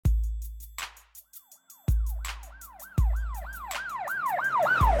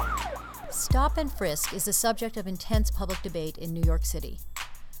Stop and Frisk is the subject of intense public debate in New York City.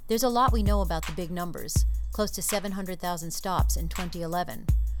 There's a lot we know about the big numbers, close to 700,000 stops in 2011.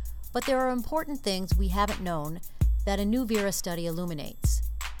 But there are important things we haven't known that a new Vera study illuminates.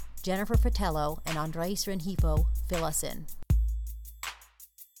 Jennifer Fratello and Andres Rengifo fill us in.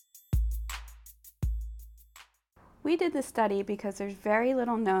 We did this study because there's very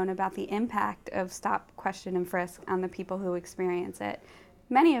little known about the impact of stop, question, and frisk on the people who experience it,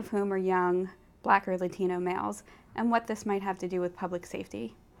 many of whom are young, Black or Latino males, and what this might have to do with public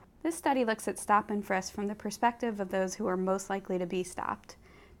safety. This study looks at stop and frisk from the perspective of those who are most likely to be stopped.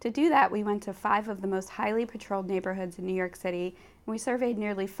 To do that, we went to 5 of the most highly patrolled neighborhoods in New York City, and we surveyed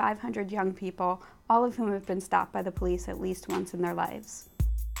nearly 500 young people, all of whom have been stopped by the police at least once in their lives.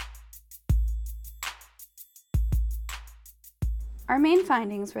 Our main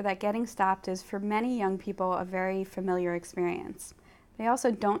findings were that getting stopped is for many young people a very familiar experience. They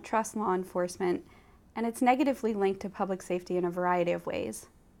also don't trust law enforcement, and it's negatively linked to public safety in a variety of ways.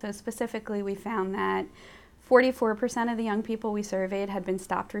 So specifically, we found that 44% of the young people we surveyed had been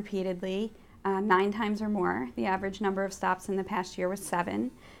stopped repeatedly, 9 times or more. The average number of stops in the past year was 7.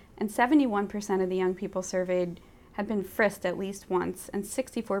 And 71% of the young people surveyed had been frisked at least once, and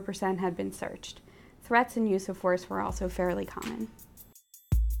 64% had been searched. Threats and use of force were also fairly common.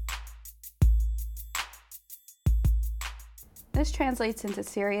 This translates into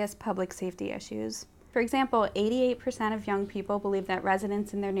serious public safety issues. For example, 88% of young people believe that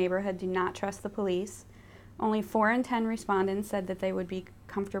residents in their neighborhood do not trust the police. Only 4 in 10 respondents said that they would be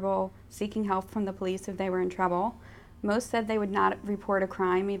comfortable seeking help from the police if they were in trouble. Most said they would not report a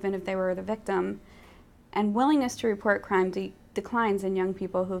crime even if they were the victim. And willingness to report crime declines in young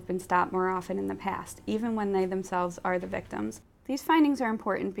people who have been stopped more often in the past, even when they themselves are the victims. These findings are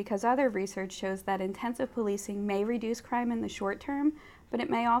important because other research shows that intensive policing may reduce crime in the short term, but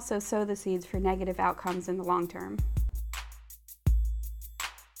it may also sow the seeds for negative outcomes in the long term.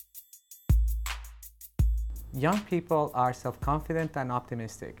 Young people are self-confident and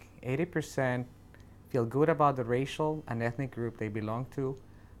optimistic. 80% feel good about the racial and ethnic group they belong to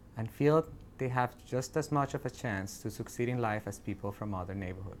and feel they have just as much of a chance to succeed in life as people from other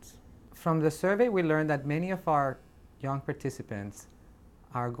neighborhoods. From the survey, we learned that many of our young participants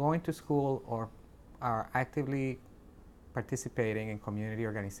are going to school or are actively participating in community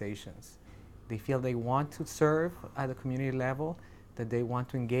organizations. They feel they want to serve at the community level, that they want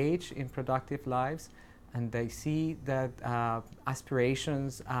to engage in productive lives, and they see that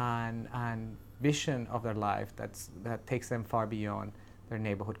aspirations and vision of their life that takes them far beyond their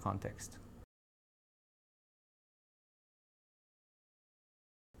neighborhood context.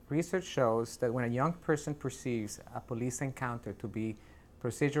 Research shows that when a young person perceives a police encounter to be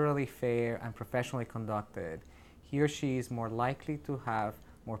procedurally fair and professionally conducted, he or she is more likely to have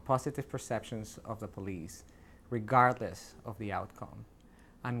more positive perceptions of the police, regardless of the outcome.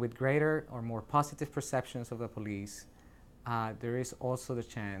 And with greater or more positive perceptions of the police, there is also the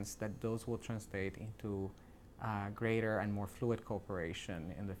chance that those will translate into greater and more fluid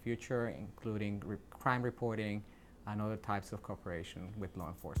cooperation in the future, including crime reporting and other types of cooperation with law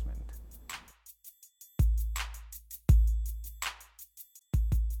enforcement.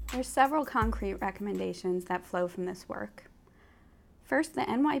 There are several concrete recommendations that flow from this work. First, the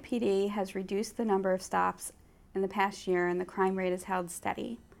NYPD has reduced the number of stops in the past year and the crime rate is held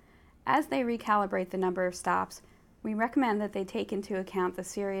steady. As they recalibrate the number of stops, we recommend that they take into account the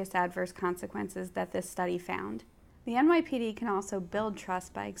serious adverse consequences that this study found. The NYPD can also build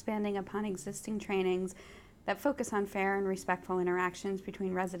trust by expanding upon existing trainings that focus on fair and respectful interactions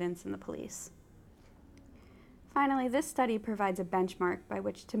between residents and the police. Finally, this study provides a benchmark by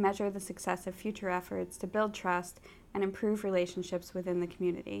which to measure the success of future efforts to build trust and improve relationships within the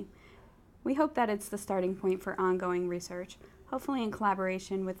community. We hope that it's the starting point for ongoing research, hopefully in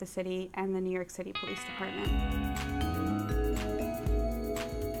collaboration with the city and the New York City Police Department.